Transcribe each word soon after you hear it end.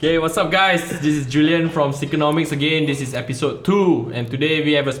Okay, what's up guys? This is Julian from Economics again. This is episode 2 and today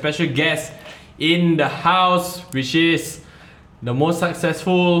we have a special guest in the house, which is the most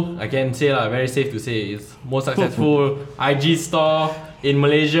successful, I can say lah, very safe to say, is most successful IG store in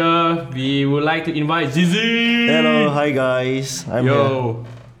Malaysia. We would like to invite Zizi. Hello, hi guys. I'm here.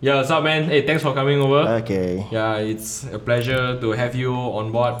 Yeah, what's up man? Hey, thanks for coming over. Okay. Yeah, it's a pleasure to have you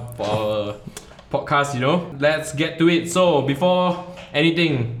on board for our podcast, you know. Let's get to it. So, before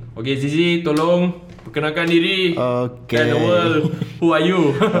anything, okay, Zizi, tolong perkenalkan diri. Okay. Tell the world, who are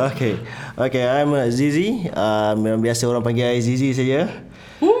you? Okay, I'm Zizi. Biasa orang panggil I Zizi saja.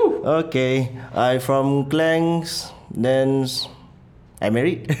 Woo. Okay, I from Klangs. Then I'm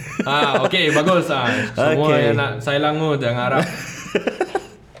married. Okay, bagus. Semua Okay. yang nak sailang tu jangan harap.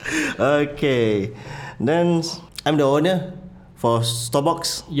 Okay. Then I'm the owner for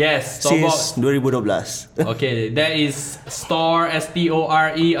Starbucks Yes, since Starbucks. 2012. Okay, that is store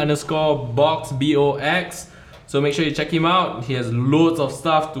store_box BOX. So make sure you check him out. He has loads of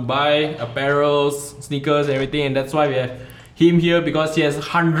stuff to buy, apparels, sneakers, everything, and that's why we have him here because he has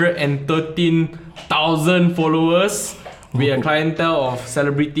 113,000 followers. We are clientele of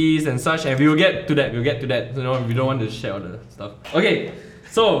celebrities and such, and we will get to that. You know, we don't want to share all the stuff. Okay,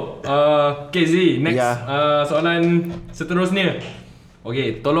 so KZ, next Yeah. soalan seterusnya.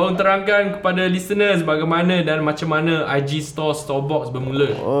 Okay, tolong terangkan kepada listeners bagaimana dan macam mana IG Store Starbucks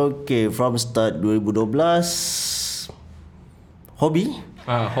bermula. Okay, from start 2012. Hobi.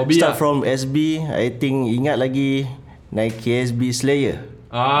 Hobi Start lah. from SB. I think ingat lagi Nike SB Slayer.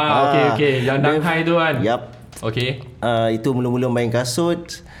 Okay. Yang Danghai tu kan. Yup. Okay. Itu mula-mula main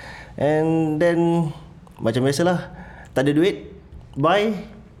kasut. And then macam biasalah, tak ada duit, buy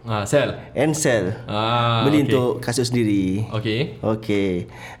Sell. and sell. okay. Beli untuk kasut sendiri. Okay.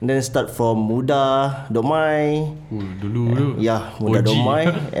 And then start from Muda Domai. Dulu. Ya, Muda OG. Domai.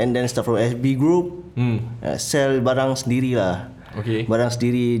 And then start from SB Group. Sell barang sendiri lah. Okay. Barang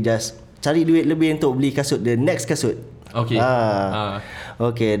sendiri, just cari duit lebih untuk beli kasut, the next kasut. Okay.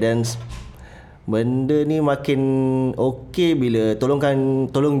 Okay, then benda ni makin okay bila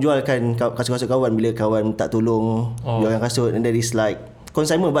tolong jualkan kasut-kasut kawan. Bila kawan tak tolong jualkan kasut, and then it's like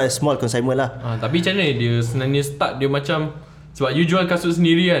consignment, but a small consignment lah. Tapi macam mana dia sebenarnya start dia macam, sebab you jual kasut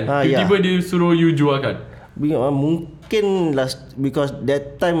sendiri kan, tiba-tiba dia suruh you jualkan. Mungkin last, because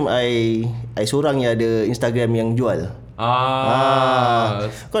that time I seorang yang ada Instagram yang jual.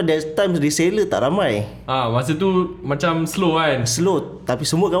 Kau that time reseller tak ramai. Masa tu macam slow kan. Slow, tapi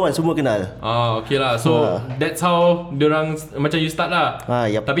semua kawan semua kenal. Okay lah. So that's how diorang macam you start lah.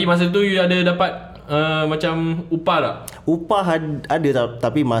 Yep. Tapi masa tu you ada dapat macam upah tak? Upah ada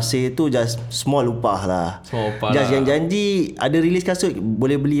tapi masih tu just small upah lah. Small upah just lah. yang janji ada release kasut,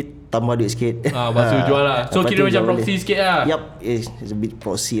 boleh beli tambah duit sikit. Lepas tu jual lah. So kira macam proxy sikit lah. Yup, it's a bit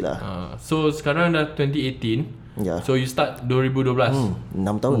proxy lah. So sekarang dah 2018. Ya. So you start 2012. 6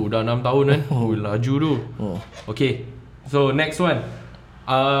 tahun. Dah 6 tahun kan. Laju tu. Okay. So next one.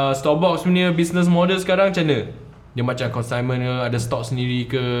 Starbucks punya business model sekarang macam mana? Dia macam consignment ke, ada stok sendiri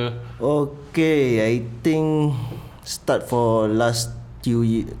ke? Okay, I think start for last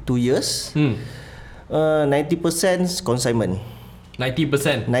 2 years. 90% consignment.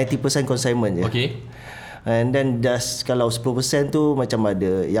 90%? 90% consignment je. Okay. And then just kalau 10% tu macam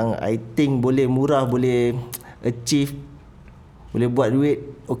ada yang I think boleh murah, boleh achieve, boleh buat duit,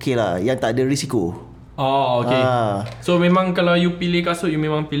 okay lah, yang tak ada risiko. Okay. So memang kalau you pilih kasut, you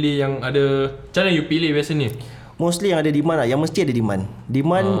memang pilih yang ada. Macam mana you pilih biasanya? Mostly yang ada demand lah, yang mesti ada demand.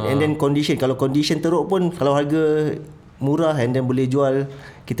 And then condition. Kalau condition teruk pun, kalau harga murah and then boleh jual,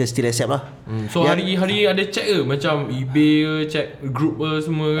 kita still accept lah. So hari-hari ada check ke? Macam eBay ke, check group ke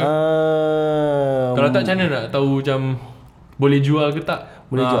semua ke? Kalau tak, macam mana nak tahu macam boleh jual ke tak?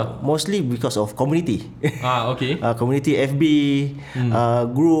 Boleh jual. Mostly because of community. Okay. Community FB,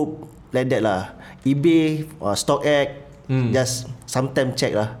 group, like that lah. eBay, StockX, just sometimes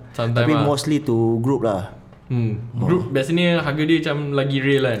check lah. Tapi mostly to group lah. Group biasanya harga dia macam lagi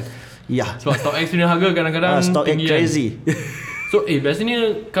real kan? Ya. Sebab StockX punya harga kadang-kadang StockX tinggi crazy kan? So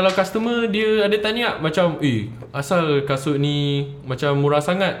biasanya kalau customer dia ada tanya macam, asal kasut ni macam murah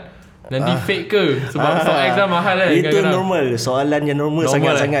sangat, nanti fake ke? Sebab StockX dah mahal kan? Itu normal. Soalan yang normal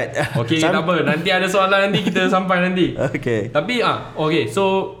sangat-sangat. Okay, tak apa. Nanti ada soalan nanti kita sampai nanti. Okay. Tapi okay,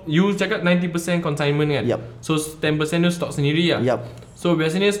 so you cakap 90% consignment kan? Yup. So 10% tu stok sendiri lah? Yup. So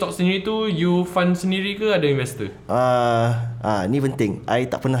biasanya stok sendiri tu you fund sendiri ke ada investor? Ni penting. I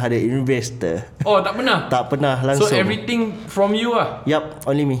tak pernah ada investor. Tak pernah? Tak pernah langsung. So everything from you lah? Yup,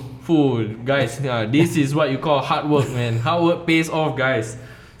 only me. Full. Guys, this is what you call hard work, man. Hard work pays off, guys.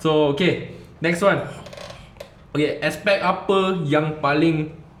 So okay, next one. Okay, aspek apa yang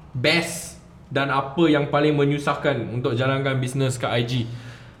paling best dan apa yang paling menyusahkan untuk jalankan bisnes kat IG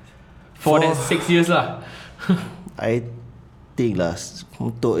for that 6 years lah? I think lah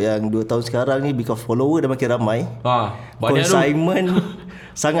untuk yang 2 tahun sekarang ni, because follower dah makin ramai, banyak tu. consignment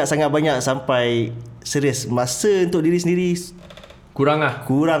sangat-sangat banyak sampai serius masa untuk diri sendiri Kurang lah.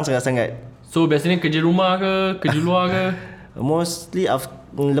 kurang sangat-sangat. So biasanya kerja rumah ke, kerja luar ke? Mostly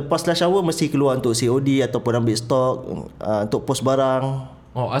lepas rush hour mesti keluar untuk COD ataupun ambil stok, untuk post barang.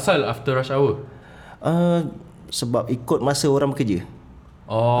 Asal after rush hour? Sebab ikut masa orang bekerja.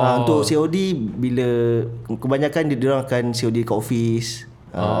 Oh. Untuk COD, bila kebanyakan dia orang akan COD kat office.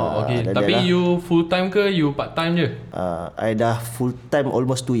 Okay. dan Tapi dia lah. you full time ke you part time je? I dah full time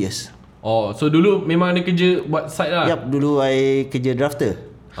almost 2 years. So dulu memang ada kerja buat site lah? Yup, dulu I kerja drafter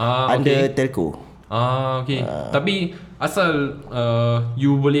under telco. Okay. Tapi asal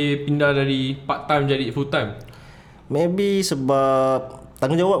you boleh pindah dari part time jadi full time? Maybe sebab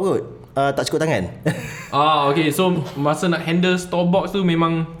tanggungjawab kot, tak cukup tangan. Okay. So masa nak handle store box tu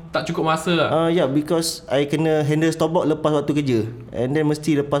memang tak cukup masa lah? Because I kena handle stock box lepas waktu kerja. And then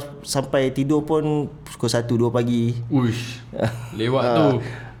mesti lepas sampai tidur pun pukul 1-2 pagi. Uish, lewat tu.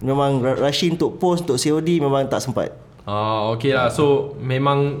 Memang rushing untuk post, untuk COD memang tak sempat. Okay lah. So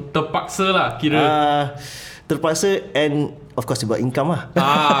memang terpaksa lah kira. Terpaksa, and of course sebab income lah.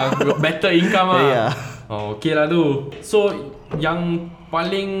 Better income lah. Yeah. Okay lah tu. So yang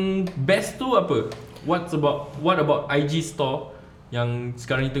paling best tu apa? What about IG store yang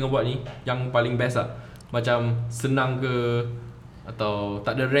sekarang ni tengah buat ni, yang paling best lah? Macam senang ke, atau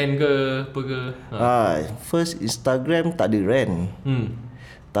tak ada rent ke, apa ke? First, Instagram tak ada rent.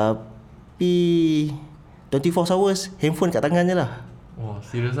 Tapi 24 hours handphone kat tangan je lah.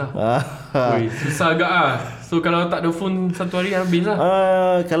 Serius lah? Ui, susah agak lah. So kalau tak ada phone satu hari habis lah.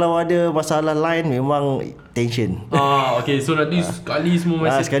 Kalau ada masalah line memang tension. Okay. So nanti sekali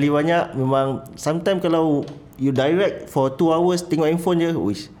semua message. Sekali banyak memang. Sometimes kalau you direct for 2 hours tengok handphone je,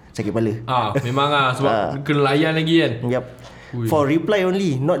 wish, sakit kepala. Memang lah. Sebab kena layan lagi kan. Yup. For reply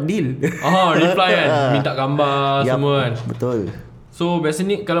only, not deal. Reply kan, minta gambar semua kan. Betul. So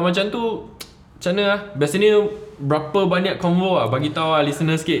biasanya kalau macam tu, macam mana lah? Biasanya berapa banyak convo lah? Bagi tahu lah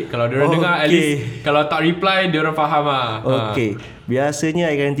listener sikit. Kalau diorang dengar, at least kalau tak reply, diorang faham lah. Okay. Biasanya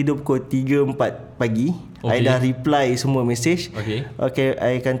I akan tidur pukul 3-4 pagi. I dah reply semua message. Okay,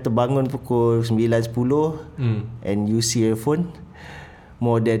 I akan terbangun pukul 9-10 and you see your phone,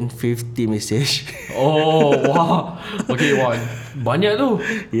 more than 50 message. Wah. Okay, wah, banyak tu.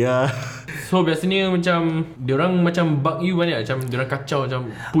 Yeah. So biasanya macam diorang macam bug you banyak, macam diorang kacau, macam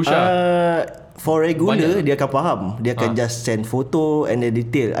push lah. For regular banyak. dia akan faham. Dia akan just send foto and the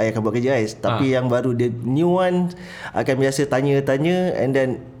detail. I akan buat kerja guys. Tapi yang baru, the new one akan biasa tanya-tanya and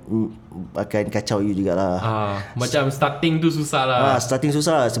then akan kacau you jugalah. Macam starting tu susah lah. Starting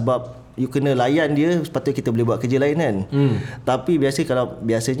susah sebab you kena layan dia. Sepatutnya kita boleh buat kerja lain kan. Tapi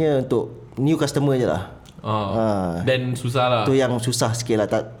biasanya untuk new customer je lah. Then susah lah. Tu yang susah sikit lah.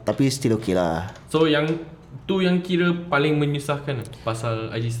 Tapi still okay lah. So yang tu yang kira paling menyusahkan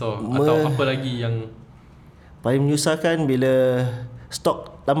pasal IG Store? Atau apa lagi yang paling menyusahkan bila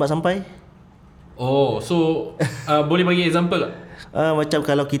stok lambat sampai? So boleh bagi example tak? Macam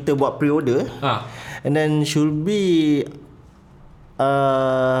kalau kita buat pre-order, and then should be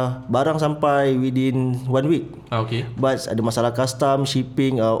barang sampai within 1 week. Okay. But ada masalah custom,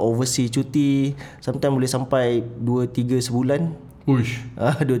 shipping, overseas cuti, sometimes boleh sampai 2-3 sebulan.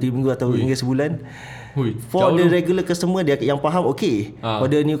 2-3 minggu atau hingga sebulan. For the regular customer, dia yang faham okay. For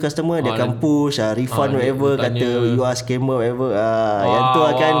the new customer, dia akan push refund whatever, kata you are scammer whatever. Yang tu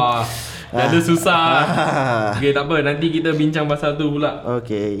akan ada susah. Okay, tak apa, nanti kita bincang pasal tu pula.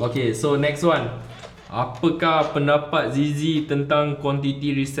 Okay, so next one. Apakah pendapat Zizi tentang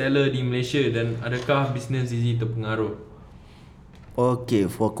quantity reseller di Malaysia dan adakah bisnes Zizi terpengaruh?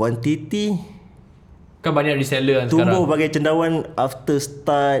 Okay, for quantity, kan banyak reseller kan sekarang. tumbuh bagai cendawan after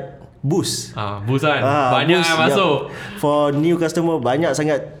start boost. Boost kan. Banyak boost, yang masuk. For new customer banyak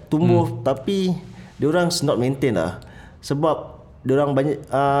sangat tumbuh, tapi diorang not maintain lah. Sebab diorang banyak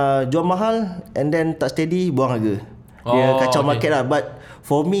jual mahal and then tak steady, buang harga. Dia kacau market lah. But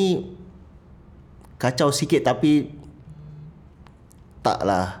for me, kacau sikit tapi tak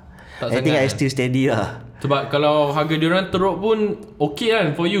lah. I think I still steady lah. Sebab kalau harga diorang teruk pun okay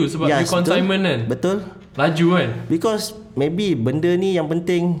kan for you. Sebab you consignment kan. Betul. Laju kan. Because maybe benda ni yang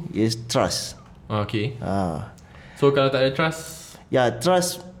penting is trust. Okay. So kalau tak ada trust,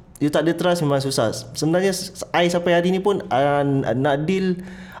 trust, you tak ada trust memang susah. Sebenarnya I sampai hari ni pun nak deal,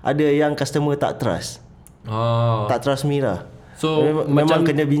 ada yang customer tak trust. Tak trust me lah. So memang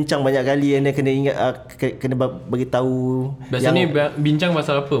kena bincang banyak kali, and then kena ingat kena bagi tahu. Biasanya bincang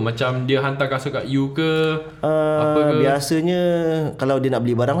pasal apa? Macam dia hantar kasut kat you ke? Apa ke? Biasanya kalau dia nak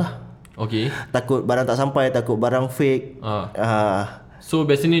beli barang lah. Okay. Takut barang tak sampai, takut barang fake. So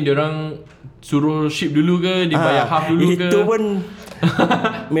biasanya dia orang suruh ship dulu ke? Dia bayar half dulu ke? Itu pun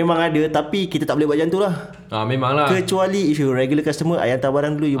memang ada, tapi kita tak boleh buat macam tu lah. Memang lah. Kecuali if you regular customer, I hantar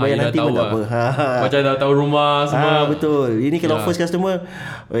barang dulu, you bayar nanti pun tak apa. Macam dah tahu rumah semua. Betul. Ini kalau first customer,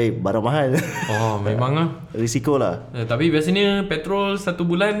 barang mahal. Memang lah. Risiko lah. Tapi biasanya petrol 1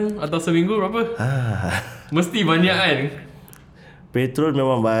 bulan atau seminggu berapa? Mesti banyak kan? Petrol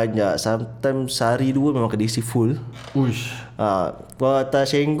memang banyak. Sometimes sehari 2 memang kena isi full. Uish. Kalau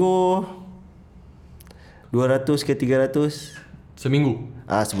atas Senggo 200 ke 300 seminggu?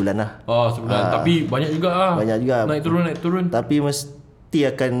 Sebulan lah. Sebulan. Tapi banyak juga lah. Banyak juga. Naik turun. Tapi mesti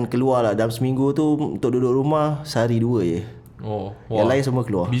akan keluar lah. Dalam seminggu tu untuk duduk rumah sehari 2 je. Yang lain semua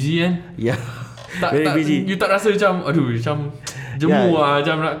keluar. Busy kan? Ya. Very busy. You tak rasa macam macam jemu lah,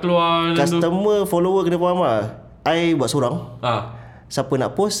 macam nak keluar. Customer, follower kena faham lah. I buat seorang. Siapa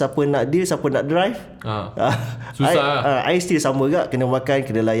nak post, siapa nak deal, siapa nak drive. Susah. I still sama juga. Kena makan,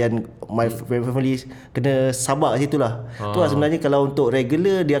 kena layan my family. Kena sabar kat situ lah. Tu lah sebenarnya kalau untuk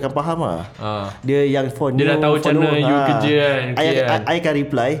regular, dia akan faham lah. Dia yang phone, dia dah tahu macam mana you kerja kan. I akan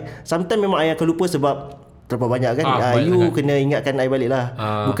reply. Sometimes memang I akan lupa sebab terlalu banyak kan. You kena ingatkan I balik lah.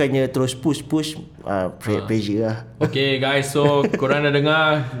 Bukannya terus push pressure lah. Okay guys, so korang dah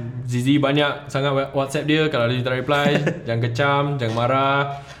dengar Zizi banyak sangat WhatsApp dia. Kalau dia tak reply, jangan kecam, jangan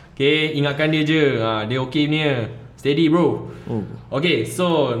marah. Okay, ingatkan dia je. Dia okay ni. Steady bro. Okay,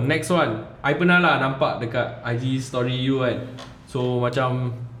 so next one. I pernah lah nampak dekat IG story you kan. So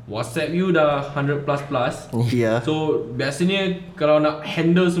macam WhatsApp you dah 100++. Yeah. So biasanya kalau nak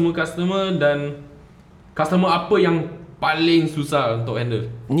handle semua customer, dan customer apa yang paling susah untuk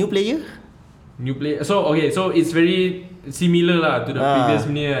handle? New player. So okay, so it's very similar lah to the previous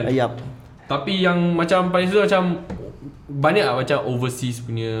ni kan. Yup. Tapi yang macam paling susah macam banyak lah, macam overseas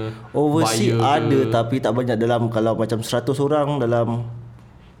punya Overseas buyer ada ke? Tapi tak banyak. Dalam kalau macam 100 orang, dalam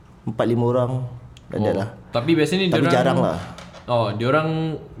 4-5 orang ada lah. Tapi biasanya tapi diorang, jarang lah.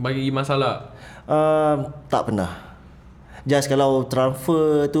 diorang bagi masalah? Tak pernah. Just kalau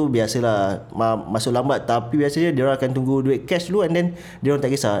transfer tu biasalah masuk lambat, tapi biasanya dia orang akan tunggu duit cash dulu, and then dia orang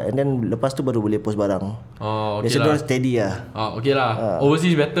tak kisah, and then lepas tu baru boleh post barang. Okay biasa lah. Dia orang steady lah. Okay lah.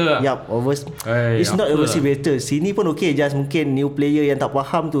 Overseas better lah. Yup, it's not overseas better. Sini pun okay, just mungkin new player yang tak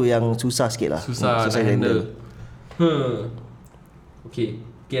faham tu yang susah sikit lah. Susah handle.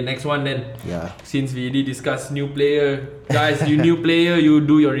 Okay, next one then. Yeah. Since we already discuss new player, guys, you new player, you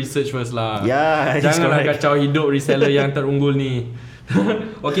do your research first lah. Yeah, janganlah kacau hidup reseller yang terunggul ni.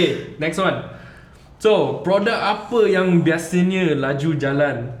 Okay, next one. So, produk apa yang biasanya laju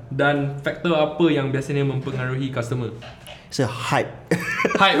jalan, dan faktor apa yang biasanya mempengaruhi customer? It's a hype.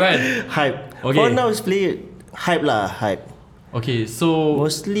 Hype kan? Hype. Okay. For now, it's play hype lah, hype. Okay, so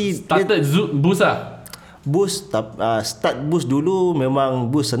mostly started Boost lah. Boost, start Boost dulu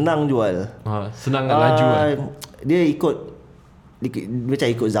memang Boost senang jual. Senang nak laju lah. Dia macam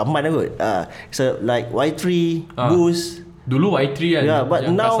ikut zaman lah kot. So like Y3, Boost. Dulu Y3 kan. Yeah,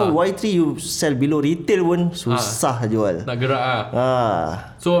 but now kasar. Y3 you sell below retail pun susah jual. Nak gerak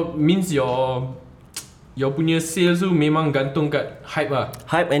lah. So means your punya sales tu memang gantung kat hype lah.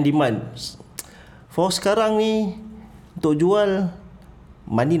 Hype and demand. For sekarang ni, untuk jual,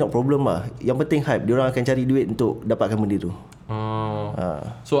 money not problem lah. Yang penting hype. Diorang akan cari duit untuk dapatkan benda tu.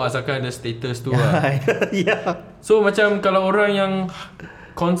 So asalkan ada status tu lah. Yeah. So macam kalau orang yang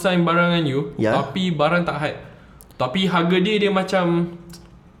consign barang dengan you, tapi barang tak hype, tapi harga dia macam,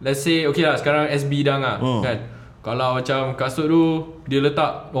 let's say okay lah, sekarang SB dah lah kan. Kalau macam kasut tu dia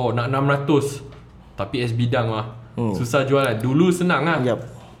letak nak 600, tapi SB dang lah, susah jual lah. Dulu senang lah.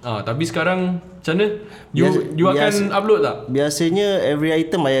 Tapi sekarang macam mana? You akan upload tak? Biasanya every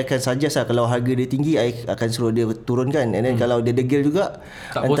item I akan suggest lah. Kalau harga dia tinggi, I akan suruh dia turunkan. And then kalau dia degil juga,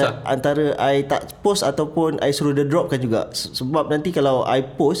 tak post lah? Antara I tak post ataupun I suruh dia dropkan juga. Sebab nanti kalau I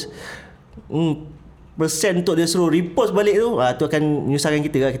post, persen untuk dia suruh repost balik tu, tu akan menyusahkan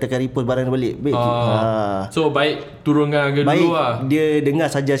kita lah. Kita akan repost barang dia balik. Baik. So baik turunkan harga dulu lah. Dia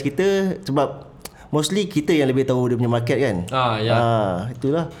dengar suggest kita, sebab mostly kita yang lebih tahu dia punya market kan.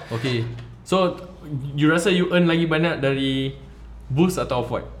 Itulah. Okay. So you rasa you earn lagi banyak dari Boost atau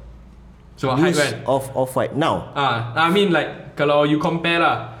Off-White? So hype kan? Off-White now. I mean like kalau you compare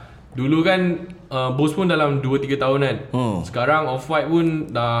lah, dulu kan Boost pun dalam 2-3 tahun kan. Sekarang Off-White pun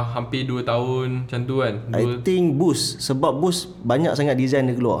dah hampir 2 tahun macam tu kan. I think Boost, sebab Boost banyak sangat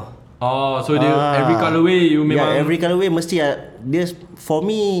design dia keluar. So dia every colorway you memang, every colorway mesti dia for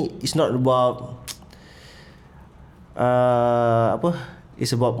me it's not about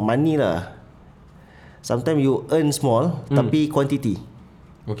it's about money lah. Sometimes you earn small tapi quantity.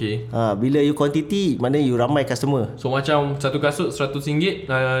 Okay. Bila you quantity, mana you ramai customer. So macam satu kasut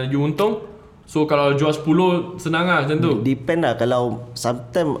RM100, you untung. So kalau jual 10 senang lah macam tu. Depend lah. Kalau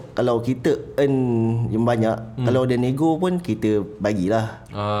sometimes kalau kita earn yang banyak, kalau ada nego pun kita bagilah.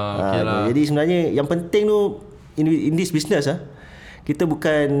 Okay lah. Jadi sebenarnya yang penting tu in this business kita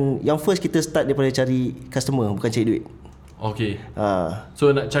bukan, yang first kita start daripada cari customer, bukan cari duit. Okay. So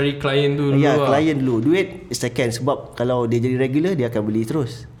nak cari klien tu dulu klien dulu. Duit second, sebab kalau dia jadi regular dia akan beli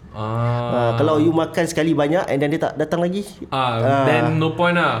terus. Kalau you makan sekali banyak and then dia tak datang lagi, then no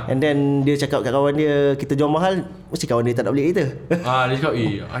point lah. And then dia cakap kat kawan dia kita jual mahal, mesti kawan dia tak nak beli kita. Dia cakap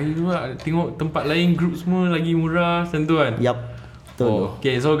tengok tempat lain group semua lagi murah macam tu kan. Yup, betul.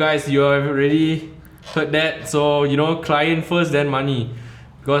 Okay, so guys, you have already heard that. So you know, client first then money.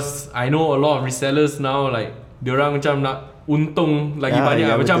 Because I know a lot of resellers now, like diorang macam nak untung lagi banyak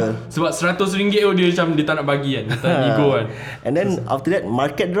macam betul. Sebab RM100 dia macam dia tak nak bagi kan, dia tak nak nego kan. And then after that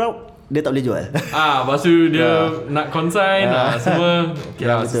market drop, dia tak boleh jual. Lepas tu dia nak consign semua. Okay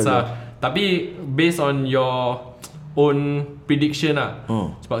lah, susah. Tapi based on your own prediction lah,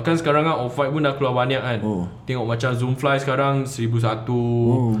 sebab kan sekarang kan Off-White pun dah keluar banyak kan. Tengok macam Zoomfly sekarang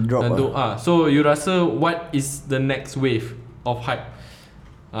 1,001 drop tu. So you rasa what is the next wave of hype?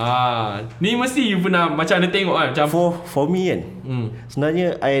 Ni mesti you pernah macam ada tengok kan macam for me kan,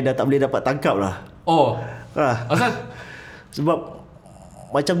 sebenarnya I dah tak boleh dapat tangkap lah. Asal? Sebab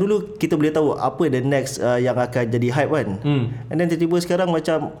macam dulu kita boleh tahu apa the next yang akan jadi hype kan. And then tiba-tiba sekarang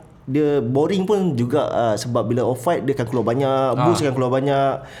macam dia boring pun juga, sebab bila Off-White dia akan keluar banyak, Boost akan keluar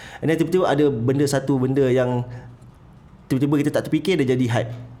banyak. And then tiba-tiba ada satu benda yang tiba-tiba kita tak terfikir dia jadi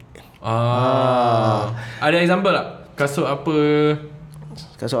hype. Ada example tak? Kasut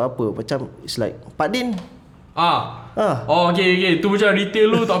apa? Macam it's like Pak Din. Okay. Tu macam retail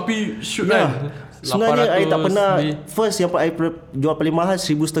lu tapi shoot kan. Sebenarnya I tak pernah first yang I jual paling mahal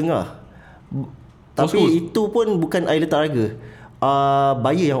 1,500. Tapi itu pun bukan I letak harga.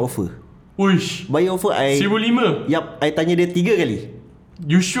 Buyer yang offer. Buyer offer I 1,500. Yup, I tanya dia 3 kali.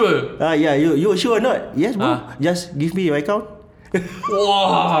 You sure? Yeah, you sure or not? Yes bro. Just give me your account.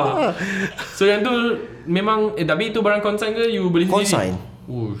 Wah. So yang tu memang tapi itu barang consign ke you beli sendiri?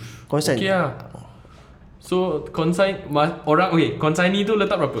 Consign. Okay lah. So consign orang consign ni tu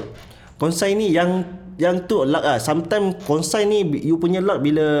letak berapa? Consign ni yang tu luck lah. Sometimes consign ni you punya luck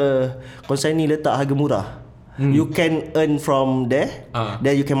bila consign ni letak harga murah. You can earn from there,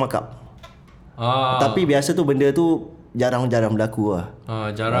 then you can mark up. Tapi biasa tu benda tu jarang berlaku lah.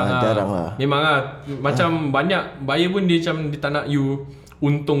 Jarang lah. Memang lah. Macam banyak buyer pun dia macam dia tak nak you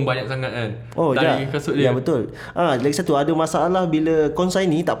untung banyak sangat kan. Dari kasut dia. Ya betul. Lagi satu ada masalah bila consign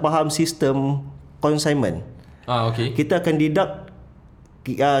ni tak faham sistem consignment. Okay. Kita akan deduct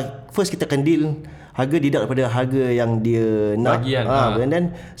first kita akan deal harga deduct daripada harga yang dia nak. Bagian. And then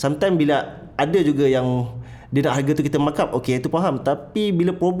sometimes bila ada juga yang dia nak harga tu kita mark up, okay itu faham. Tapi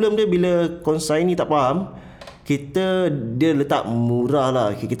bila problem dia bila consign ni tak faham, dia letak murah lah,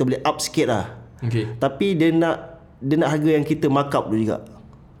 kita boleh up sikit lah. Tapi dia nak harga yang kita mark up tu juga.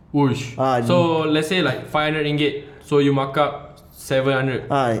 So let's say like RM500, so you mark up 700.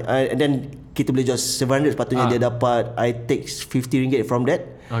 And then kita boleh jual 700, sepatutnya dia dapat, I take RM50 from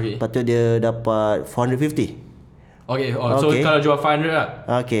that. Patutnya dia dapat 450. So kalau jual 500 lah.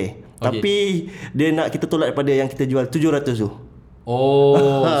 Tapi dia nak kita tolak daripada yang kita jual 700 tu.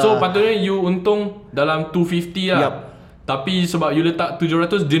 So patutnya you untung dalam 250 lah. Tapi sebab you letak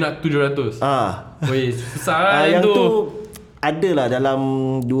 700, dia nak 700. Susah lah yang tu adalah dalam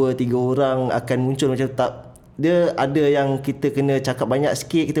 2-3 orang akan muncul macam tak. Dia ada yang kita kena cakap banyak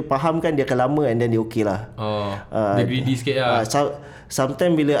sikit, kita fahamkan, dia akan lama and then dia okay lah. Dia greedy sikit lah.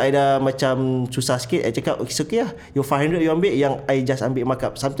 Sometimes bila I dah macam susah sikit, I cakap it's okay lah, you 500 you ambil, yang I just ambil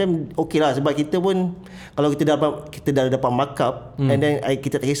markup. Sometimes okay lah, sebab kita pun kalau kita dah dapat markup, and then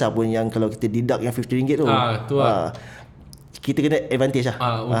kita tak kisah pun yang kalau kita deduct yang RM50 tu. Tu lah. Kita kena advantage lah.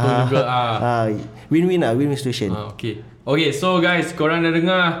 Untung juga. Win-win lah, win-win situation. Okay, so guys, korang dah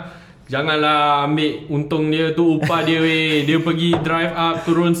dengar. Janganlah ambil untung dia tu, upah dia weh. Dia pergi drive up,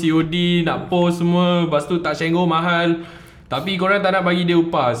 turun COD, nak post semua, lepas tu tak senggol mahal. Tapi korang tak nak bagi dia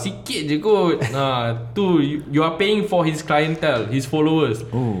upah, sikit je kot. Tu you are paying for his clientele, his followers.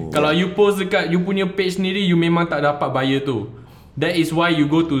 Kalau you post dekat you punya page sendiri, you memang tak dapat buyer tu. That is why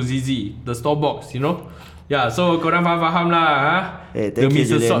you go to ZZ, the store box, you know. So korang faham lah. Demi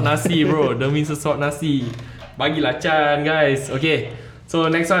sesot nasi bro, demi sesot nasi. Bagilah Chan guys. Okay,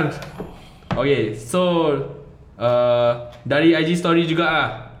 so next one. Okay, so dari IG story juga lah.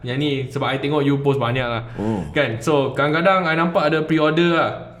 Yang ni sebab I tengok you post banyak lah. Kan? So kadang-kadang I nampak ada pre-order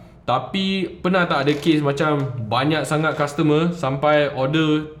lah. Tapi pernah tak ada case macam banyak sangat customer sampai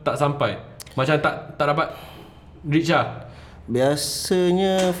order tak sampai? Macam tak dapat reach lah?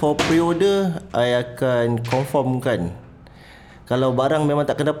 Biasanya for pre-order I akan confirmkan. Kalau barang memang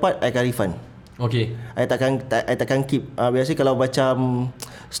tak akan dapat, I akan refund. Okay. I takkan keep. Biasanya kalau macam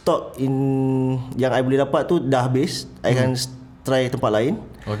stok yang I boleh dapat tu dah habis, I akan try tempat lain.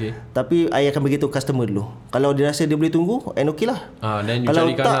 Okay. Tapi I akan beritahu customer dulu. Kalau dia rasa dia boleh tunggu, and okay lah. Then you kalau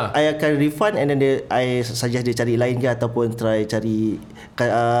carikan tak, lah. I akan refund and then I suggest dia cari lain ke ataupun try cari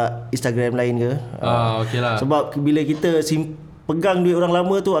Instagram lain ke. Okay lah. Sebab bila kita pegang duit orang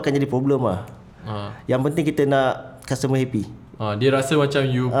lama tu akan jadi problem lah. Yang penting kita nak customer happy. Dia rasa macam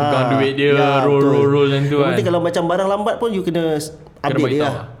you pegang duit dia, roll macam tu kan. Nanti kalau macam barang lambat pun you kena update dia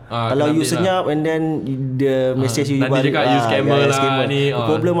lah. Kalau you senyap and then the message you nanti cakap you scammer lah ni. The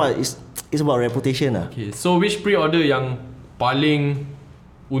problem lah it's about reputation lah. Okay. So which pre-order yang paling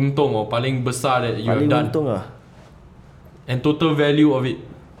untung or paling besar that you have done? Paling untung lah. And total value of it?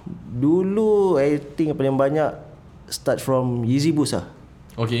 Dulu I think paling banyak start from Yeezy Boost lah.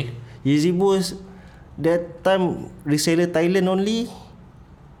 Okay. Yeezy Boost that time reseller Thailand only.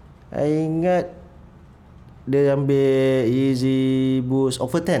 I ingat dia ambil Yeezy Boost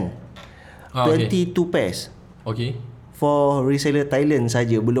offer 10 22 pairs. Okay. For reseller Thailand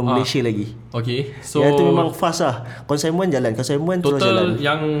saja, belum Malaysia lagi. Okay. So yang tu memang fast lah. Consignment jalan, consignment terus jalan. Total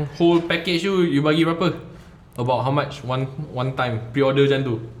yang whole package tu you bagi berapa? About how much one time pre-order macam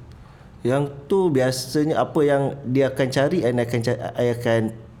tu? Yang tu biasanya apa yang dia akan cari, I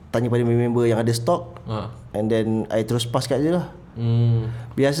akan tanya pada member yang ada stok, and then I terus pass kat dia lah.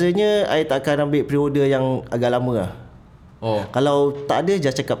 Biasanya I tak akan ambil pre-order yang agak lama lah. Kalau tak ada,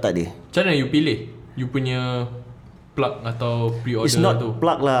 just cakap tak ada. Macam mana you pilih you punya plug atau pre-order tu? It's not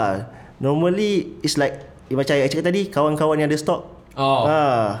plug lah. Normally it's like macam I cakap tadi, kawan-kawan yang ada stok.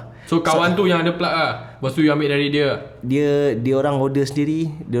 So kawan tu yang ada plug lah, lepas tu you ambil dari dia. Dia orang order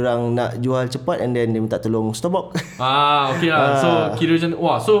sendiri, dia orang nak jual cepat and then dia minta tolong stock box. Okay lah. So kira macam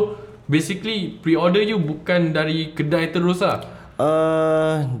so basically pre-order you bukan dari kedai terus lah?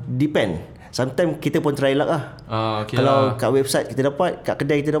 Depend. Sometimes kita pun try luck lah. Okay kalau lah. kat website kita dapat, kat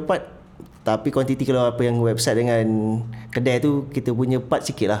kedai kita dapat. Tapi kuantiti kalau apa yang website dengan kedai tu, kita punya part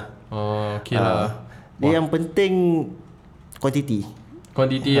sikit lah. Okay lah. Dia yang penting kuantiti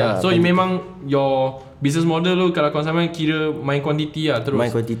lah. So memang your business model tu kalau consignment kira main quantity lah terus.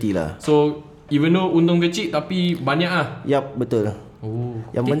 Main kuantiti lah. So even though untung kecil tapi banyak lah. Yap, betul.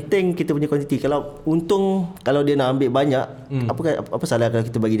 Yang penting kita punya kuantiti. Kalau untung, kalau dia nak ambil banyak, apa salah kalau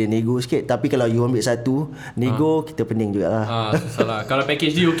kita bagi dia nego sikit. Tapi kalau you ambil satu, nego kita pening jugalah. Salah. Kalau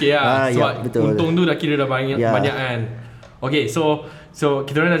package dia okey lah. Sebab betul. untung tu dah kira dah banyak kan. Okay, so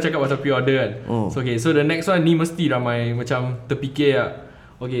kita orang dah cakap pasal pre-order kan. So the next one ni mesti ramai macam terfikir lah.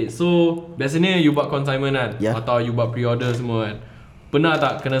 Okay, so biasanya you buat consignment kan, atau you buat pre-order semua kan. Pernah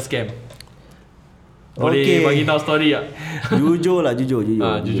tak kena scam? Boleh bagi tahu story tak? Jujur.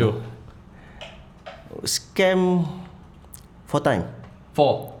 Scam 4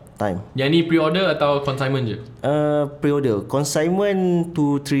 time. Yang ni pre-order atau consignment je? Pre-order. Consignment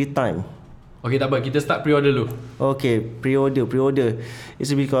to 3 time. Okay, tak apa, kita start pre-order dulu. Okay, pre-order. It's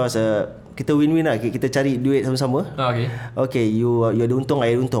because kita win-win lah. Kita cari duit sama-sama. Okay, you ada untung,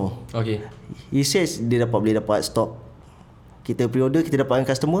 I ada untung. Okay. He says dia boleh dapat stok. Kita pre-order, kita dapatkan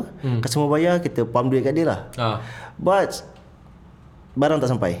customer. Customer bayar, kita pump duit kat dia lah. But barang tak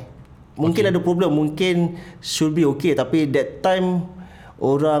sampai. Mungkin ada problem, mungkin should be okay. Tapi that time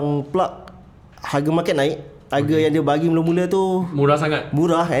orang plug, harga market naik. Harga yang dia bagi mula-mula tu murah sangat.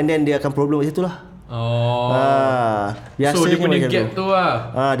 And then dia akan problem kat situ lah. So dia punya gap tu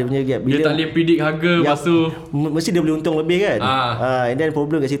lah. Dia punya gap. Bila dia tak boleh predict harga, lepas tu mesti dia boleh untung lebih kan. And then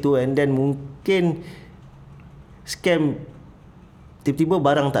problem kat situ. And then mungkin scam, tiba-tiba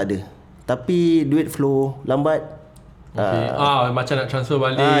barang tak ada, tapi duit flow lambat. Macam nak transfer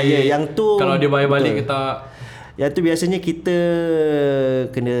balik. Yang tu kalau dia bayar balik ke tak. Yang tu biasanya kita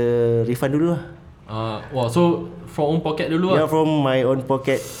kena refund dulu lah. So from own pocket dulu lah. From my own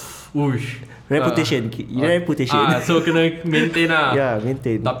pocket. Reputation. So kena maintain lah.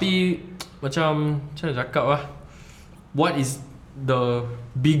 Maintain. Tapi macam mana cakap lah, what is the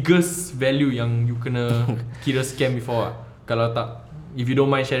biggest value yang you kena kira scam before lah? Kalau tak, if you don't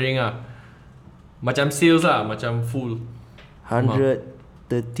mind sharing lah. Macam sales lah, macam full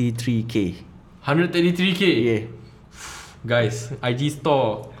 133k. 133k? Yeah. Guys, IG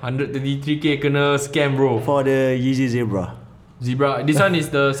store 133k kena scam bro. For the Yeezy Zebra. Zebra. This one is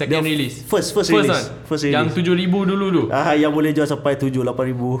the second The release. First release. First release. Yang 7,000 dulu tu. Yang boleh jual sampai 7-8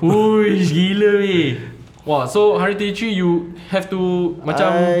 ribu. Ui, gila weh. Wah, so 133 you have to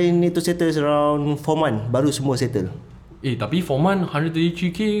macam I need to settle around 4 months baru semua settle. tapi for month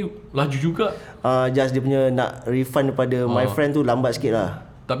 133k laju juga. Just dia punya nak refund daripada my friend tu lambat sikit lah.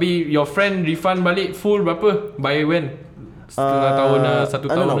 Tapi your friend refund balik full berapa? By when? Setengah tahun lah, 1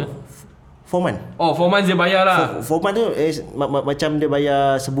 tahun lah. 4 months. 4 months dia bayar lah. 4 months tu macam dia bayar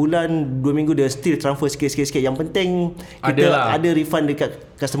sebulan 2 minggu dia still transfer sikit-sikit. Yang penting kita ada refund dekat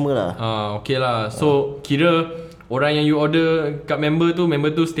customer lah. Okay lah. So kira orang yang you order kat member tu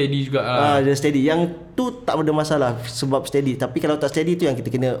steady juga lah. Dia steady. Yang tu tak ada masalah sebab steady. Tapi kalau tak steady tu yang kita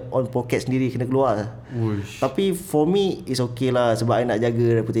kena on pocket sendiri, kena keluar. Uish. Tapi for me it's okay lah sebab I nak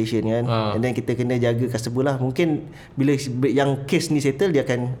jaga reputation kan. And then kita kena jaga customer lah. Mungkin bila yang case ni settle dia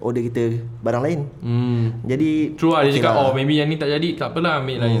akan order kita barang lain. Jadi true lah, dia cakap maybe yang ni tak jadi, tak apalah,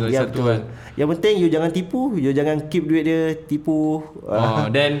 ambil lagi satu kan. Yang penting you jangan tipu, you jangan keep duit dia, tipu.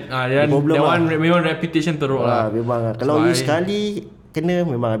 Then that one memang reputation teruk lah. Memang kalau you sekali kena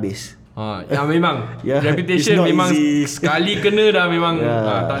memang habis. Memang reputation memang easy. Sekali kena dah memang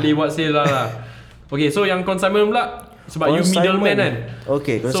tak boleh buat sale lah. Okay, so yang consignment pula sebab you middleman kan.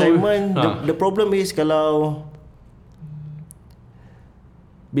 Okay, consignment the problem is kalau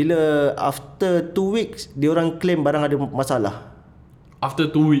bila after 2 weeks dia orang claim barang ada masalah. After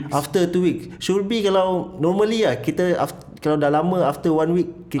 2 weeks. After 2 weeks. Should be kalau normally lah kita kalau dah lama after 1 week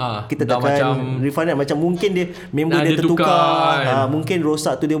kita takkan refund macam mungkin dia member dia tertukar kan. Mungkin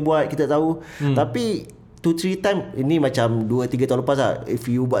rosak tu dia buat, kita tahu. Tapi 2-3 time ini macam 2-3 tahun lepas lah. If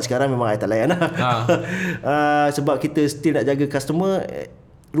you buat sekarang memang I tak layan lah. Sebab kita still nak jaga customer.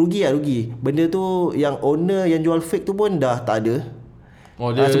 Rugi. Benda tu yang owner yang jual fake tu pun dah tak ada.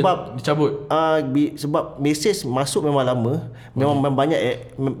 Dia sebab dicabut. Sebab message masuk memang lama. Memang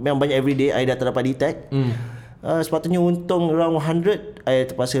banyak everyday I dah tak dapat detect. Sepatutnya untung around 100, I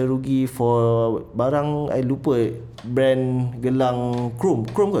terpaksa rugi for barang I lupa brand gelang Chrome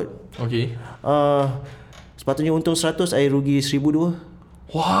kot. Okay. Sepatutnya untung 100, I rugi 1,200.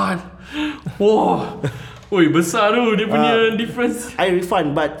 What? Wah. Oi, besar tu dia punya difference. I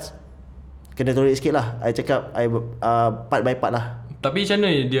refund but kena tolerate sikit lah. I cakap I part by part lah. Tapi macam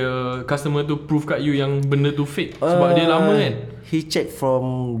mana dia customer tu prove kat you yang benda tu fake? Sebab dia lama kan? He check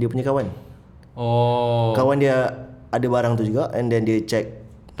from dia punya kawan. Kawan dia ada barang tu juga and then dia check.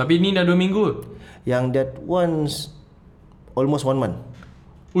 Tapi ni dah 2 minggu? Yang that one's almost 1 month.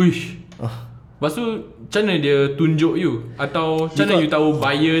 Uish. Lepas tu macam mana dia tunjuk you? Atau macam mana you tahu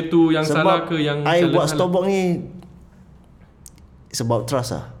buyer tu yang salah ke yang I salah? Buat store box ni sebab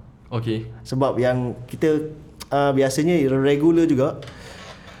trust lah. Okay. Sebab yang kita biasanya regular juga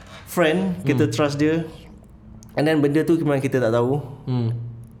friend kita trust dia. And then benda tu memang kita tak tahu.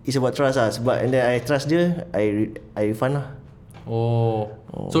 It's about trust lah. Sebab and then I trust dia, I refund lah.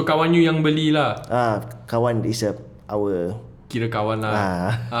 So kawan you yang beli lah? Kawan is our kira kawan lah.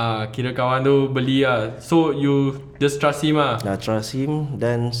 Kira kawan tu beli lah. So you just trust him lah? Trust him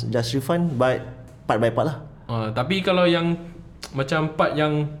dan just refund but part by part lah. Tapi kalau yang macam part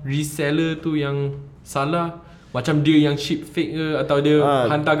yang reseller tu yang salah, macam dia yang ship fake ke atau dia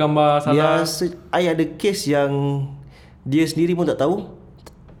hantar gambar salah? I ada case yang dia sendiri pun tak tahu.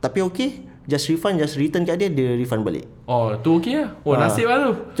 Tapi okay, just refund, just return kat dia, dia refund balik. Tu okay lah. Nasib lah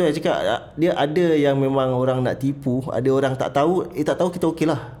tu. Tu saya cakap dia ada yang memang orang nak tipu, ada orang tak tahu. Tak tahu kita okay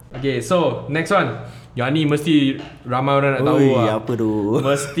lah. Okay, so next one. Yang ni mesti ramai orang nak tahu lah. Apa tu?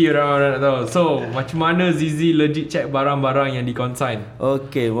 Mesti ramai orang nak tahu. So, macam mana Zizi legit check barang-barang yang di-consign?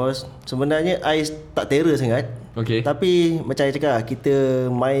 Okay bos, sebenarnya I tak terror sangat. Okay. Tapi macam saya cakap, kita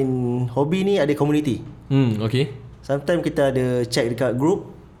main hobi ni ada community. Okay. Sometimes kita ada check dekat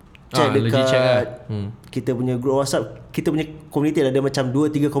group, check dekat check lah. Kita punya group WhatsApp. Kita punya community ada macam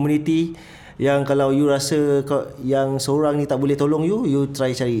 2-3 community yang kalau you rasa yang seorang ni tak boleh tolong you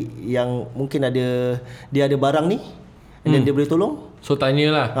try cari yang mungkin dia ada barang ni and then dia boleh tolong. So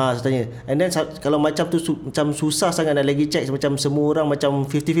tanyalah. So tanya. And then kalau macam tu macam susah sangat nak lagi check, macam semua orang macam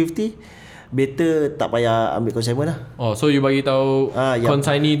 50-50, better tak payah ambil consignment lah. So you bagi tahu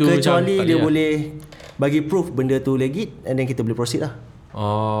consignee tu kecuali macam dia boleh bagi proof benda tu legit and then kita boleh proceed lah.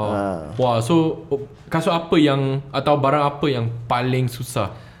 Wah, so kasut apa yang atau barang apa yang paling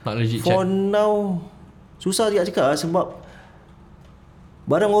susah nak legit check? For now susah juga cakap sebab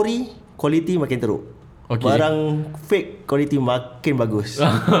barang ori quality makin teruk. Barang fake quality makin bagus.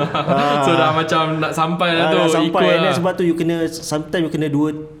 So dah macam nak sampai lah tu. Nak sampai lah. Sebab tu sometimes you kena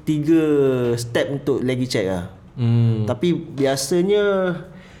 2-3 step untuk lagi check lah. Tapi biasanya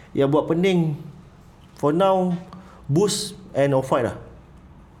yang buat pening for now Boost and Off-White lah.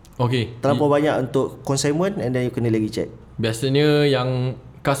 Okay. Terlampau banyak untuk consignment, and then you kena lagi check. Biasanya yang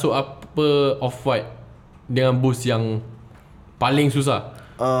kasut apa Off-White dengan Boost yang paling susah?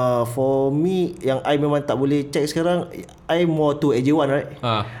 For me, yang I memang tak boleh check sekarang, I more to AJ1, right?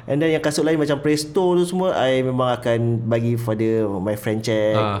 And then yang kasut lain macam Presto tu semua, I memang akan bagi pada my friend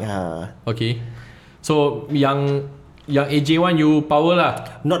check. Okay. So yang AJ1 you power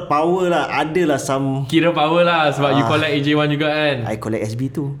lah? Not power lah, ada lah some. Kira power lah sebab you collect AJ1 juga kan? I collect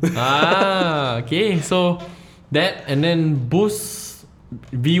SB2. Okay. So that, and then Boost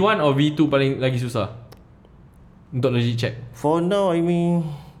V1 or V2 paling lagi susah untuk legit check? For now, I mean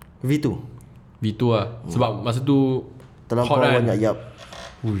V2 lah. Sebab masa tu terlampau hot banyak, kan?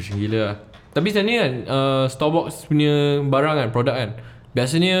 Uish, gila lah. Tapi sebenarnya kan Starbucks punya barang kan, produk kan,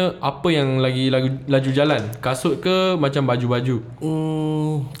 biasanya apa yang lagi laju jalan? Kasut ke macam baju-baju?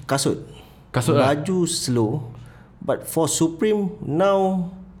 Kasut lah. Baju slow. But for Supreme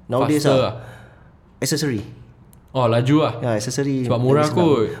nowadays faster lah. Accessory. Oh, laju lah. Ya, accessory. Sebab murah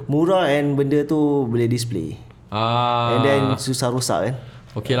kot. Murah, and benda tu boleh display. And then susah rosak kan.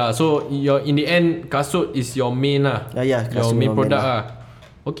 Okay lah. So in the end, kasut is your main lah. Your main product lah.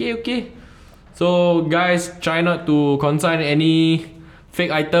 Okay. So guys, try not to consign any fake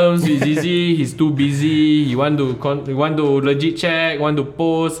items with Zizi. He's too busy. He want to legit check, want to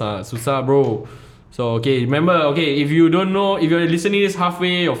post. Susah bro. So okay, remember, okay, if you don't know, if you're listening this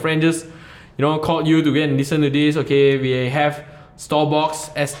halfway, your friend just called you to go and listen to this. Okay, we have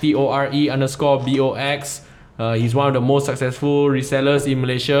Storebox, STORE_BOX. He's one of the most successful resellers in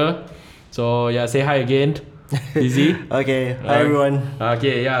Malaysia. So yeah, say hi again, Zizi. Okay, hi everyone.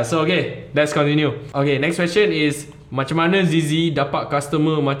 Okay, yeah. So okay, let's continue. Okay, next question is, macam mana Zizi dapat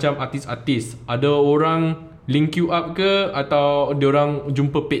customer macam artis-artis? Ada orang link you up ke, atau dia orang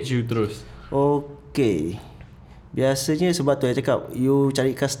jumpa page you terus? Okay, biasanya sebab tu saya cakap, you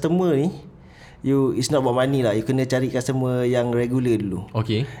cari customer ni, it's not about money lah. You kena cari customer yang regular dulu.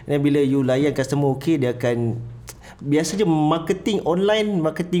 Okay. Dan bila you layan customer okay, dia akan, biasanya marketing online,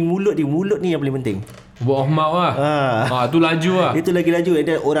 marketing mulut ni yang paling penting. Word of mouth lah. Tu laju lah. Itu lagi laju, and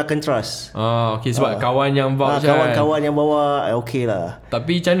then orang akan trust. Okay, sebab kawan yang vouch kan. Kawan-kawan yang bawa, okay lah.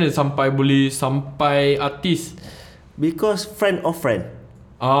 Tapi macam mana boleh sampai artis? Because friend of friend.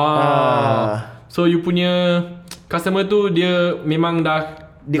 So you punya customer tu dia memang dah,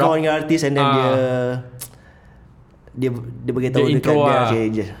 dia kawan dengan artis, and then dia beritahu dia intro dekat lah.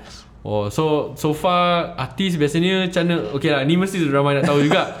 dia. So far artis biasanya macam mana? Okay lah, ni mesti ramai nak tahu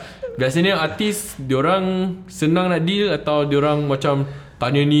juga. Biasanya artis diorang senang nak deal, atau diorang macam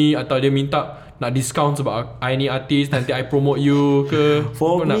tanya ni, atau dia minta nak discount sebab I ni artis, nanti I promote you ke?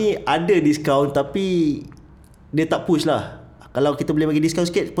 For me ada discount, tapi dia tak push lah. Kalau kita boleh bagi discount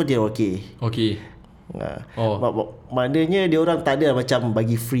sikit pun dia okay. Maknanya dia orang tak ada macam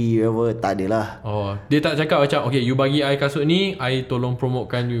bagi free whatever, tak ada lah. Dia tak cakap macam, okay, you bagi I kasut ni, I tolong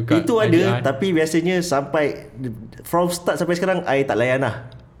promotekan you kat itu ada, I. tapi biasanya sampai from start sampai sekarang I tak layan lah.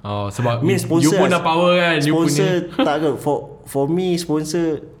 Sebab sponsor, you pun dah power kan. Sponsor tak ke. For me,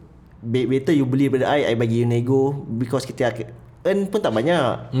 sponsor better you beli daripada I bagi you nego, because kita earn pun tak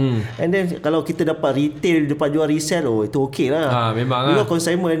banyak. And then kalau kita dapat retail, dapat jual resell, itu okay lah. Memang lah.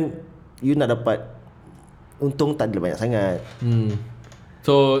 Consignment, you nak dapat untung tak ada banyak sangat.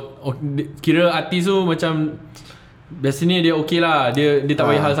 So kira artis tu macam biasanya dia okay lah. Dia tak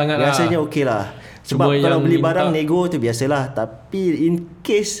payah hal sangat biasanya lah. Biasanya okay lah. Sebab cuma kalau beli barang minta, nego tu biasalah. Tapi in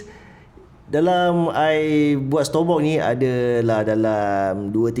case dalam I buat Storebox ni, adalah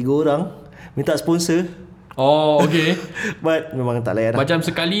dalam 2-3 orang minta sponsor. Okay. But memang tak layan lah. Macam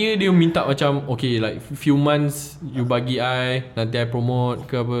sekali dia minta macam, okay, like few months you bagi I, nanti I promote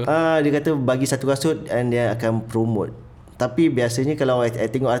ke apa. Dia kata bagi satu kasut and dia akan promote. Tapi biasanya kalau I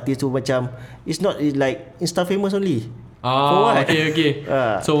tengok artis tu macam, it's not like Insta famous only. For what? Okay.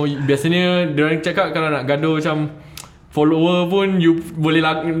 So biasanya diorang cakap kalau nak gaduh macam follower pun you boleh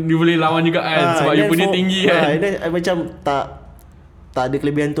lawan juga kan, sebab you punya tinggi kan. And then macam tak ada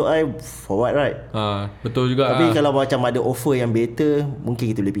kelebihan untuk I, for what, right? Betul juga. Tapi kalau macam ada offer yang better, mungkin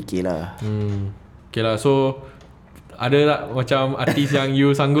kita boleh fikir lah. Okay lah. So ada tak macam artis yang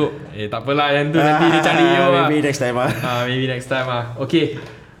you sanggup? Tak apalah, yang tu nanti dia cari you lah. Maybe next time lah. Maybe next time lah. Okay.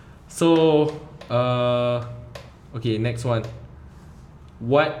 So okay, next one.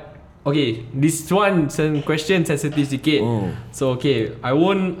 Okay, this one question sensitive sikit. So okay, I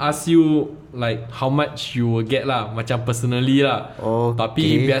won't ask you like how much you will get lah, macam personally lah.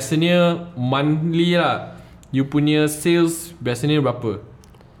 Tapi biasanya monthly lah, you punya sales biasanya berapa?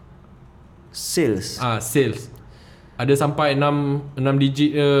 Sales? Sales ada sampai 6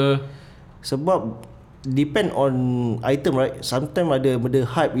 digit ke? Sebab depend on item, right? Sometimes ada benda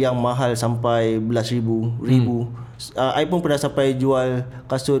hype yang mahal sampai belas ribu. I pun pernah sampai jual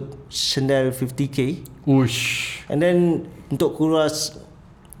kasut Chanel 50k. Ush. And then untuk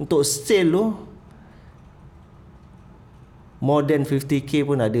sale tu more than 50k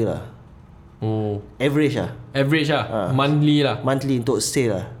pun ada lah. Oh, Average lah. Monthly lah. Monthly untuk sale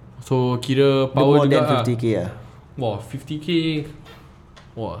lah. So kira Dia power more juga than lah. 50k lah. Wah, 50k.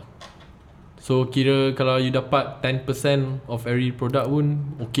 Wah. So kira kalau you dapat 10% of every product pun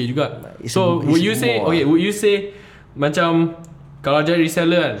okay juga. Would you say macam kalau jadi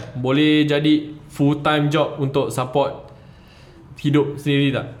reseller kan, boleh jadi full time job untuk support hidup sendiri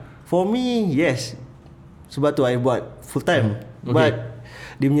tak? For me, yes. Sebab tu I buat full time. Okay. But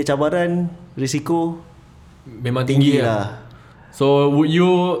dia punya cabaran, risiko Memang tinggi lah. So would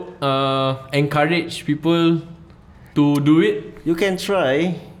you encourage people to do it? You can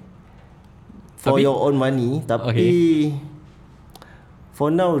try for your own money, tapi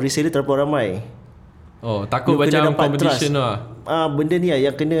for now reseller terlalu ramai. Oh, takut You kena macam dapat competition trust. lah. Benda ni lah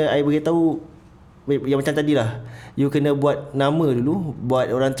yang kena I beritahu, yang macam tadi lah. You kena buat nama dulu,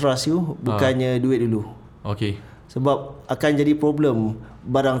 buat orang trust you, bukannya duit dulu. Okay. Sebab akan jadi problem.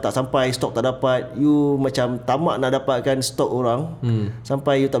 Barang tak sampai, stok tak dapat, you macam tamak nak dapatkan stok orang,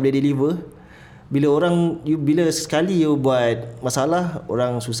 sampai you tak boleh deliver. Bila sekali you buat masalah,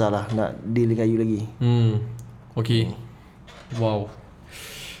 orang susah lah nak deal dengan you lagi. Okay. Wow.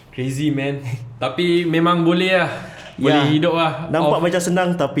 Crazy man. Tapi memang boleh lah. Boleh hidup lah. Nampak macam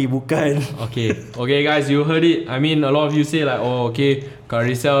senang tapi bukan. Okay guys, you heard it. I mean a lot of you say like, oh okay, kalau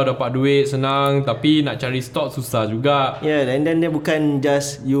resell dapat duit senang, tapi nak cari stok susah juga. Yeah, and then dia bukan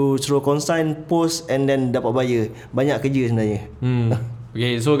just you suruh consign, post and then dapat bayar. Banyak kerja sebenarnya.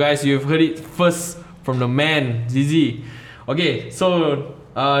 Okay, so guys, you've heard it first from the man, Zizi. Okay, so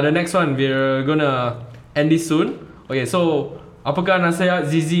the next one, we're gonna end this soon. Okay, so apakah nasihat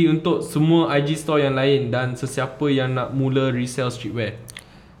Zizi untuk semua IG store yang lain dan sesiapa yang nak mula resell streetwear?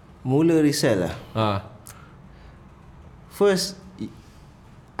 Mula resell lah. First,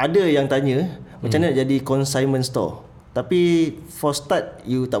 ada yang tanya macam mana jadi consignment store. Tapi for start,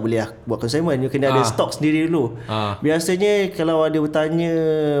 you tak boleh lah buat consignment. You kena ada stok sendiri dulu. Biasanya kalau ada bertanya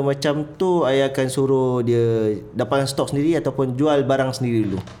macam tu, I akan suruh dia dapatkan stok sendiri ataupun jual barang sendiri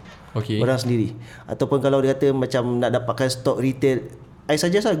dulu. Okay. Barang sendiri. Ataupun kalau dia kata macam nak dapatkan stok retail, I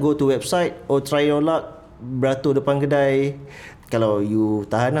suggest lah go to website or try your luck, beratur depan kedai. Kalau you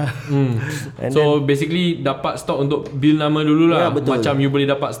tahan lah. So basically dapat stok untuk build nama dulu lah. Ya, betul. Macam you boleh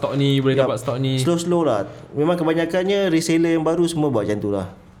dapat stok ni, boleh dapat stok ni. Slow-slow lah. Memang kebanyakannya reseller yang baru semua buat macam tu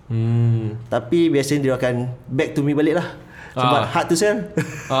lah. Tapi biasanya dia akan back to me balik lah. Sebab hard to sell.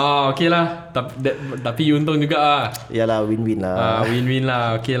 Okay lah. Tapi you untung juga lah. Yalah, win-win lah. Win-win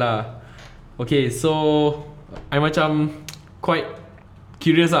lah. Okay lah. Okay, so I macam quite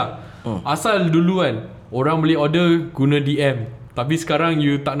curious lah. Asal dulu kan orang boleh order guna DM, tapi sekarang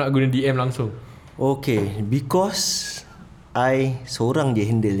you tak nak guna DM langsung. Okay, because I seorang je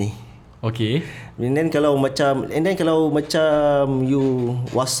handle ni. Okay. And then kalau macam you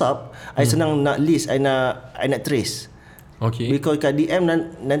WhatsApp, I senang nak list, I nak trace. Okay. Because kat DM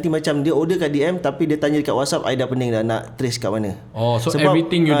nanti macam dia order kat DM, tapi dia tanya dekat WhatsApp, I dah pening dah nak trace kat mana. So sebab,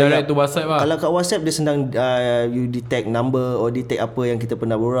 everything you direct to WhatsApp lah. Kalau kat WhatsApp dia senang you detect number or detect apa yang kita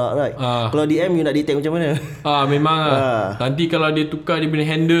pernah borak, right? Kalau DM you nak detect macam mana? Memang nanti kalau dia tukar dia punya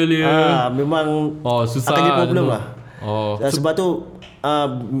handle dia, memang susah akan jadi problem lah. Sebab tu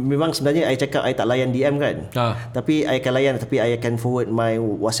memang sebenarnya I cakap I tak layan DM kan. Tapi I akan layan, tapi I akan forward my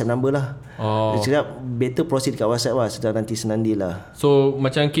WhatsApp number lah. Dia cakap better proceed kat WhatsApp lah, sedang nanti senang deal lah. So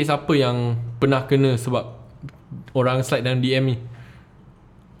macam case apa yang pernah kena sebab orang slide dalam DM ni?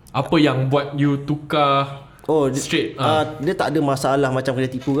 Apa yang buat you tukar straight? Dia tak ada masalah macam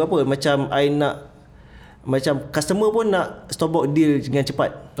kena tipu ke apa. Macam I nak, macam customer pun nak stop box deal dengan cepat.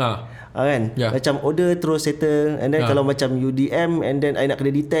 Kan? Macam order terus settle, and then kalau macam you DM and then I nak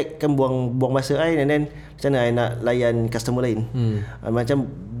kena detect, kan buang masa I, and then macam mana I nak layan customer lain. Macam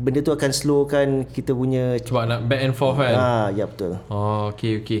benda tu akan slowkan kita punya, sebab nak back and forth kan. Ya betul.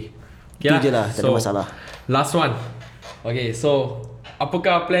 Okay. Itu je lah, tak ada masalah. Last one. Okay, so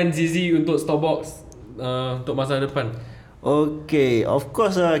apakah plan Zizi untuk Storebox untuk masa depan? Okay, of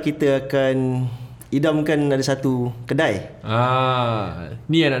course lah, kita akan idamkan ada satu kedai.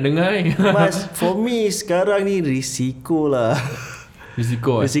 Ni yang nak dengar ni. Mas, for me sekarang ni risiko lah.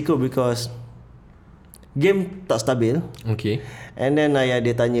 Risiko because game tak stabil. Okay. And then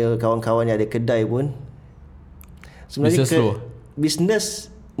dia tanya kawan-kawan yang ada kedai pun, sebenarnya business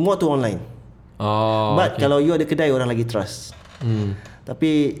more to online. But kalau you ada kedai, orang lagi trust.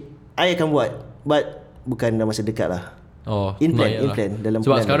 Tapi I akan buat, but bukan dalam masa dekat lah. Oh, In not plan, yet in lah. plan, dalam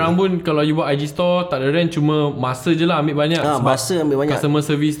Sebab plan sekarang pun kalau you buat IG store tak ada rent, cuma masa je lah ambil banyak. Sebab masa ambil banyak. customer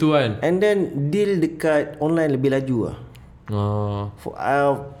service tu kan. And then deal dekat online lebih laju lah.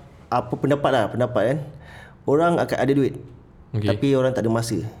 Apa pendapat kan, orang akan ada duit, tapi orang tak ada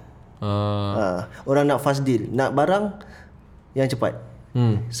masa. Orang nak fast deal, nak barang yang cepat.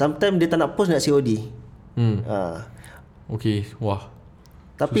 Sometimes dia tak nak post, nak COD. Okay, wah.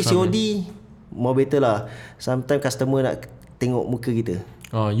 Tapi susah COD more better lah. Sometimes customer nak tengok muka kita.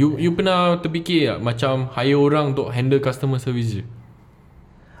 You pernah terfikir tak macam hire orang untuk handle customer service je?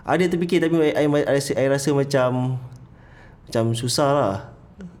 Ada terfikir, tapi I rasa macam susah lah.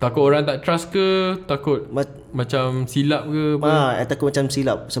 Takut orang tak trust ke? Takut macam silap ke apa? I takut macam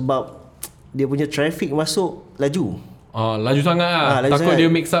silap. Sebab dia punya traffic masuk laju. Laju sangat lah. Laju Takut sangat.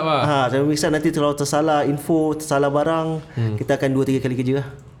 dia mix up lah. Dia mix up, nanti kalau tersalah info, tersalah barang, kita akan 2-3 kali kerja lah.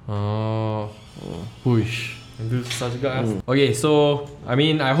 Push. Itu susah juga lah. Okay, so I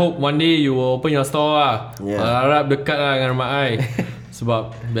mean, I hope one day you will open your store lah. Harap dekat lah dengan rumah I.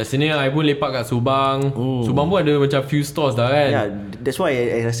 Sebab biasanya I pun lepak kat Subang. Subang pun ada macam few stores dah kan. That's why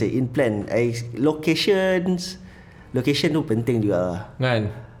I rasa in plan, location tu penting juga lah. Kan.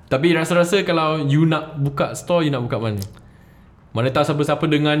 Tapi rasa-rasa kalau you nak buka store, you nak buka mana? Mana tahu siapa-siapa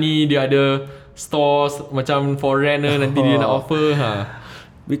dengar ni dia ada stores macam for rent nanti dia nak offer.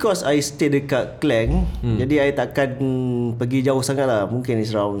 Because I stay dekat Klang, jadi I takkan pergi jauh sangat lah. Mungkin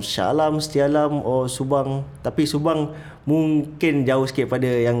it's around Shah Alam, Setia Alam or Subang. Tapi Subang mungkin jauh sikit pada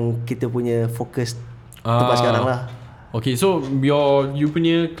yang kita punya fokus tempat sekarang lah. Okay, so you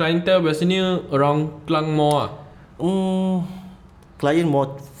punya clientele biasanya around Klang more lah? Client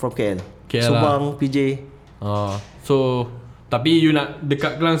more from KL lah. Subang, PJ. So tapi you nak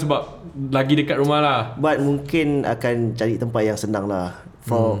dekat Klang sebab lagi dekat rumah lah. But mungkin akan cari tempat yang senang lah.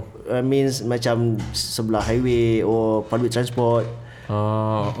 For means macam sebelah highway or public transport.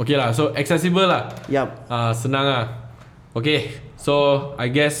 Okay lah, so accessible lah. Yup. Senang lah. Okay, so I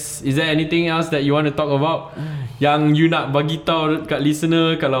guess is there anything else that you want to talk about yang you nak bagi tahu kat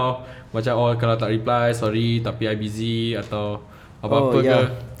listener kalau macam kalau tak reply, sorry tapi I busy atau apa-apa ke?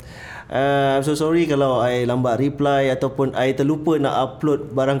 I'm so sorry kalau I lambat reply ataupun I terlupa nak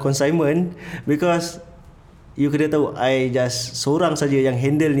upload barang consignment, because you kena tahu I just seorang saja yang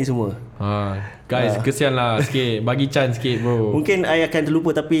handle ni semua. Guys, kesian lah sikit. Bagi chance sikit bro. Mungkin I akan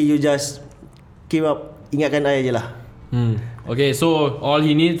terlupa, tapi you just keep up, ingatkan I je lah. Okay, so all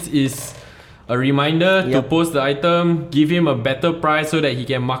he needs is a reminder to post the item, give him a better price so that he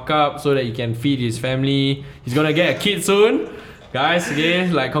can mark up, so that he can feed his family. He's gonna get a kid soon. Guys,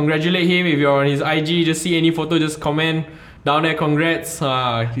 okay, like congratulate him. If you're on his IG, just see any photo, just comment down there, congrats.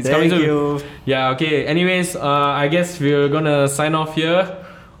 He's coming soon. Thank you. Yeah, okay. Anyways, I guess we're gonna sign off here.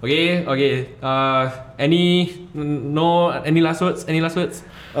 Okay. Any last words?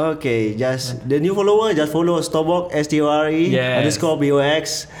 Okay, just the new follower, just follow Storebox STORE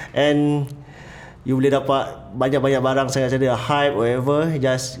 _BOX, and you boleh dapat banyak-banyak barang sangat ada hype whatever.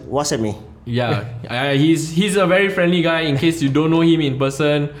 Just WhatsApp me. Yeah, he's a very friendly guy. In case you don't know him in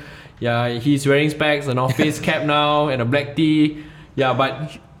person, he's wearing specs, an office cap now, and a black tee. Yeah,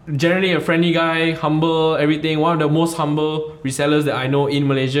 but generally a friendly guy, humble, everything. One of the most humble resellers that I know in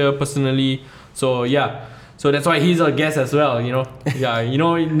Malaysia personally. So so that's why he's a guest as well.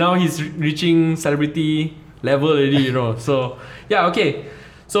 Now he's reaching celebrity level already. So okay.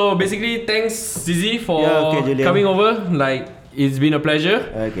 So basically, thanks Zizi for coming over. It's been a pleasure.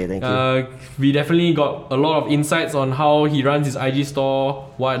 Okay, thank you. We definitely got a lot of insights on how he runs his IG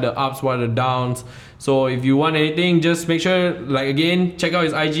store, what are the ups, what are the downs. So if you want anything, just make sure, again, check out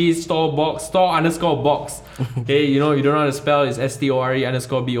his IG store_box. Okay, you don't know how to spell, it's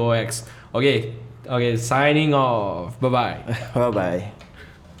STORE_BOX. Okay, signing off. Bye bye. Bye bye.